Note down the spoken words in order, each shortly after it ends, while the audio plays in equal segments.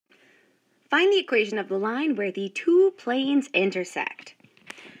find the equation of the line where the two planes intersect.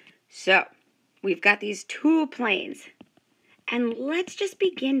 So, we've got these two planes. And let's just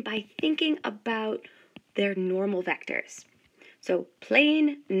begin by thinking about their normal vectors. So,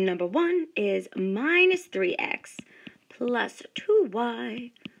 plane number 1 is minus 3x plus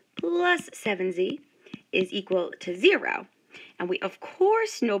 2y plus 7z is equal to 0. And we, of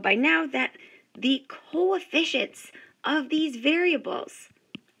course, know by now that the coefficients of these variables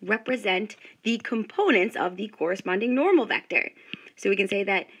represent the components of the corresponding normal vector. So we can say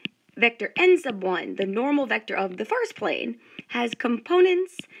that vector n sub 1, the normal vector of the first plane, has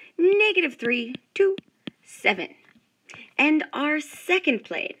components -3, 2, 7. And our second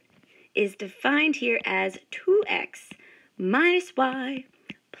plane is defined here as 2x minus y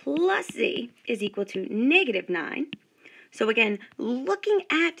plus z is equal to -9. So again, looking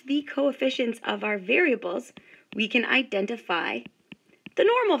at the coefficients of our variables, we can identify the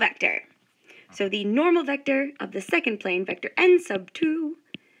normal vector. So the normal vector of the second plane, vector n sub 2,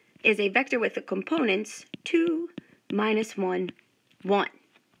 is a vector with the components 2, minus 1, 1.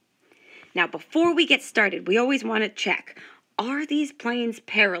 Now, before we get started, we always want to check, are these planes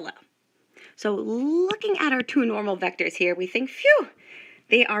parallel? So looking at our two normal vectors here, we think, phew,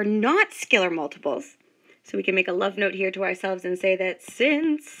 they are not scalar multiples. So we can make a love note here to ourselves and say that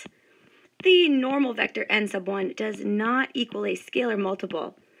since the normal vector n sub 1 does not equal a scalar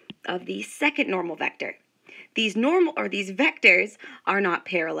multiple of the second normal vector, these vectors are not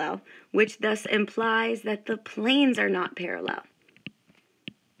parallel, which thus implies that the planes are not parallel.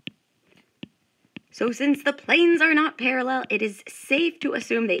 So since the planes are not parallel, it is safe to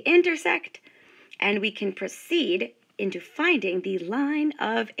assume they intersect, and we can proceed into finding the line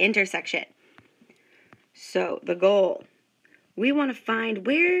of intersection. So the goal, we want to find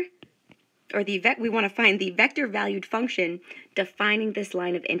the vector valued function defining this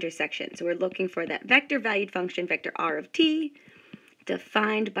line of intersection. So we're looking for that vector valued function, vector r of t,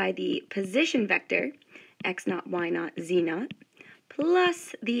 defined by the position vector, x naught, y naught, z naught,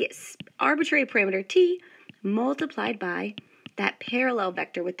 plus the arbitrary parameter t multiplied by that parallel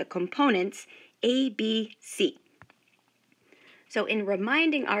vector with the components a, b, c. So in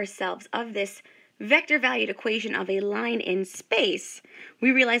reminding ourselves of this vector valued equation of a line in space,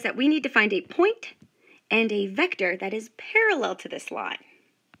 we realize that we need to find a point and a vector that is parallel to this line.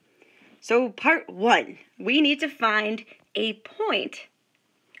 So part 1, we need to find a point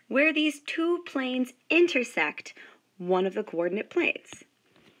where these two planes intersect one of the coordinate planes.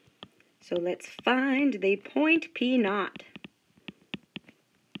 So let's find the point P naught.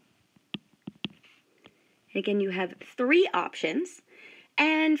 Again, you have 3 options.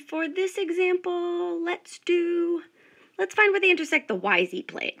 And for this example, let's find where they intersect the YZ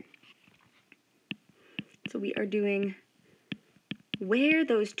plane. So we are doing where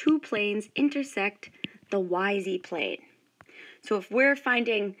those two planes intersect the YZ plane. So if we're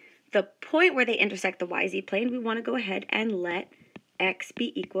finding the point where they intersect the YZ plane, we want to go ahead and let x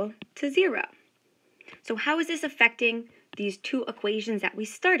be equal to 0. So how is this affecting these two equations that we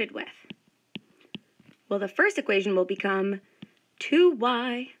started with? Well, the first equation will become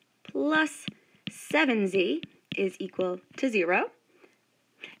 2y plus 7z is equal to 0.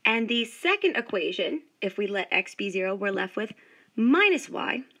 And the second equation, if we let x be 0, we're left with minus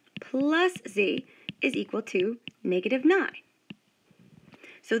y plus z is equal to -9.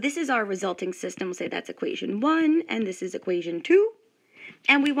 So this is our resulting system. We'll say that's equation 1, and this is equation 2.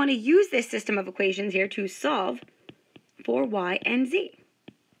 And we want to use this system of equations here to solve for y and z.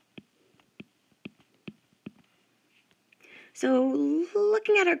 So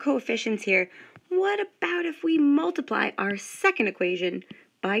looking at our coefficients here, what about if we multiply our second equation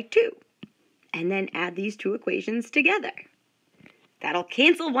by 2 and then add these two equations together? That'll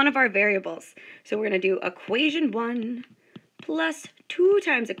cancel one of our variables. So we're going to do equation 1 plus 2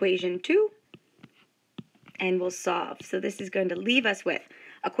 times equation 2, and we'll solve. So this is going to leave us with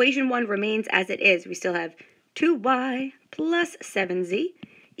equation 1 remains as it is. We still have 2y plus 7z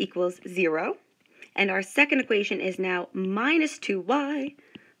equals 0. And our second equation is now minus 2y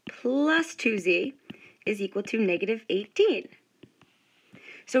plus 2z is equal to -18.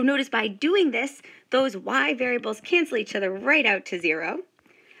 So notice by doing this, those y variables cancel each other right out to 0,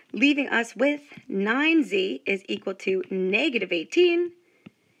 leaving us with 9z is equal to -18.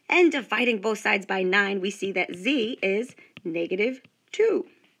 And dividing both sides by 9, we see that z is -2.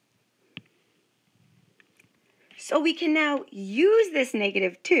 So we can now use this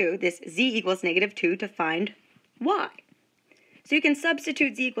 -2, this z equals -2, to find y. So you can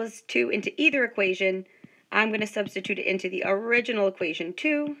substitute z equals 2 into either equation. I'm going to substitute it into the original equation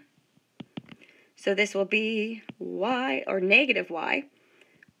 2. So this will be y, or -y,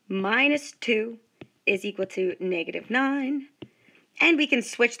 minus 2 is equal to negative 9. And we can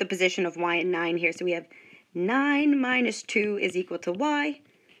switch the position of y and 9 here. So we have 9 minus 2 is equal to y,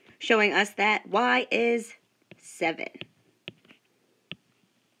 showing us that y is 7.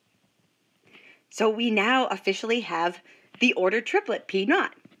 So we now officially have the ordered triplet P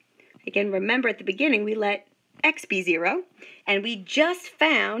naught. Again, remember at the beginning we let x be 0, and we just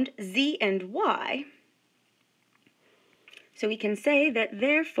found z and y. So we can say that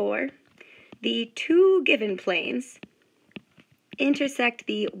therefore the two given planes intersect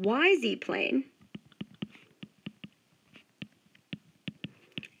the yz plane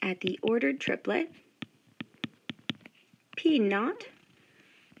at the ordered triplet P naught,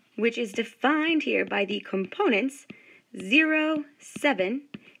 which is defined here by the components 0, 7,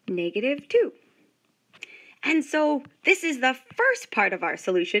 negative 2. And so this is the first part of our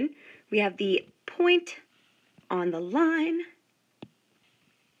solution. We have the point on the line.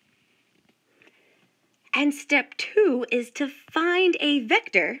 And step 2 is to find a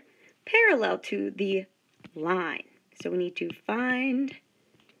vector parallel to the line. So we need to find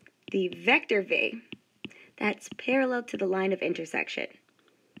the vector v that's parallel to the line of intersection.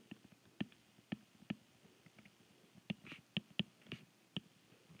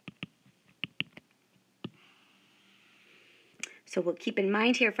 So we'll keep in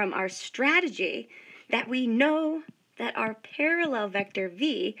mind here from our strategy that we know that our parallel vector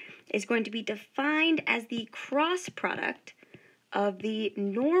v is going to be defined as the cross product of the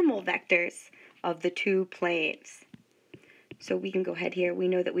normal vectors of the two planes. So we can go ahead here. We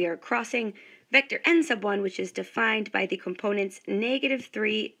know that we are crossing vector n sub 1, which is defined by the components negative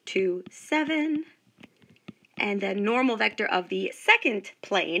 3, 2, 7. And the normal vector of the second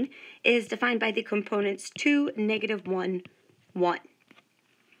plane is defined by the components 2, negative 1, 1.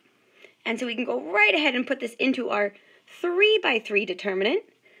 And so we can go right ahead and put this into our 3 by 3 determinant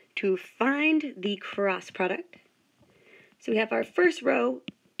to find the cross product. So we have our first row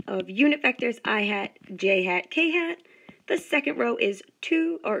of unit vectors I hat, j hat, k hat. The second row is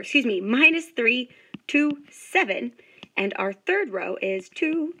minus 3, 2, 7. And our third row is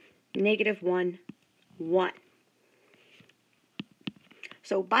 2, negative 1, 1.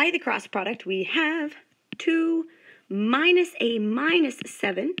 So by the cross product, we have 2 minus a minus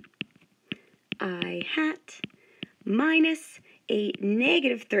 7, I hat, minus a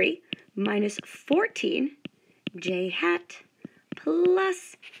negative 3, minus 14, j hat,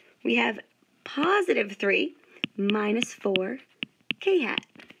 plus we have positive 3, minus 4, k hat.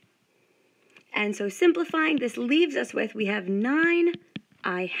 And so simplifying, this leaves us with, we have 9,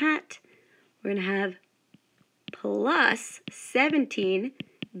 I hat, we're going to have plus 17,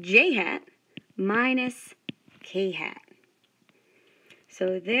 j hat, minus k hat.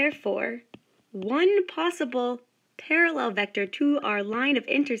 So therefore, one possible parallel vector to our line of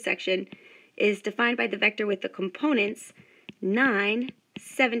intersection is defined by the vector with the components 9,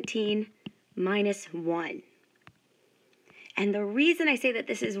 17, minus 1. And the reason I say that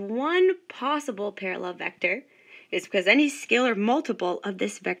this is one possible parallel vector is because any scalar multiple of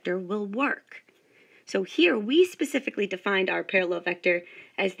this vector will work. So here we specifically defined our parallel vector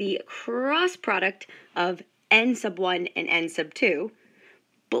as the cross product of n sub 1 and n sub 2,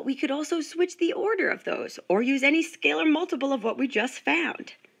 but we could also switch the order of those or use any scalar multiple of what we just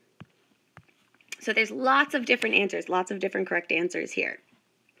found. So there's lots of different answers, lots of different correct answers here.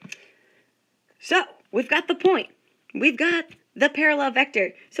 So we've got the point. We've got the parallel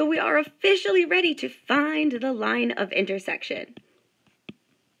vector. So we are officially ready to find the line of intersection.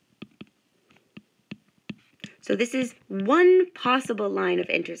 So this is one possible line of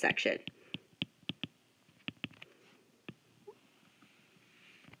intersection.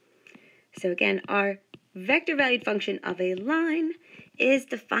 So again, our vector valued function of a line is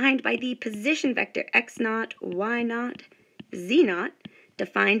defined by the position vector x naught, y naught, z naught,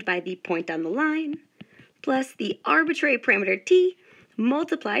 defined by the point on the line, plus the arbitrary parameter t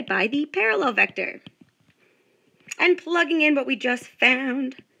multiplied by the parallel vector. And plugging in what we just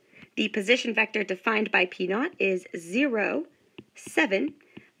found, the position vector defined by p naught is 0, 7,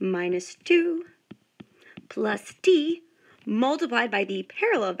 minus 2, plus t multiplied by the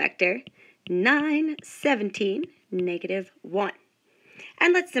parallel vector 9, 17, negative 1.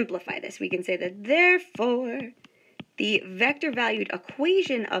 And let's simplify this. We can say that therefore the vector valued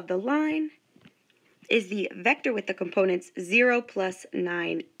equation of the line is the vector with the components 0 plus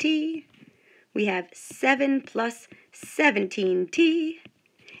 9t. We have 7 plus 17t.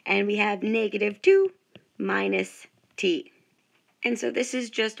 And we have negative 2 minus t. And so this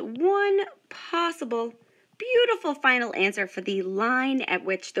is just one possible beautiful final answer for the line at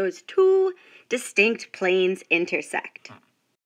which those two distinct planes intersect.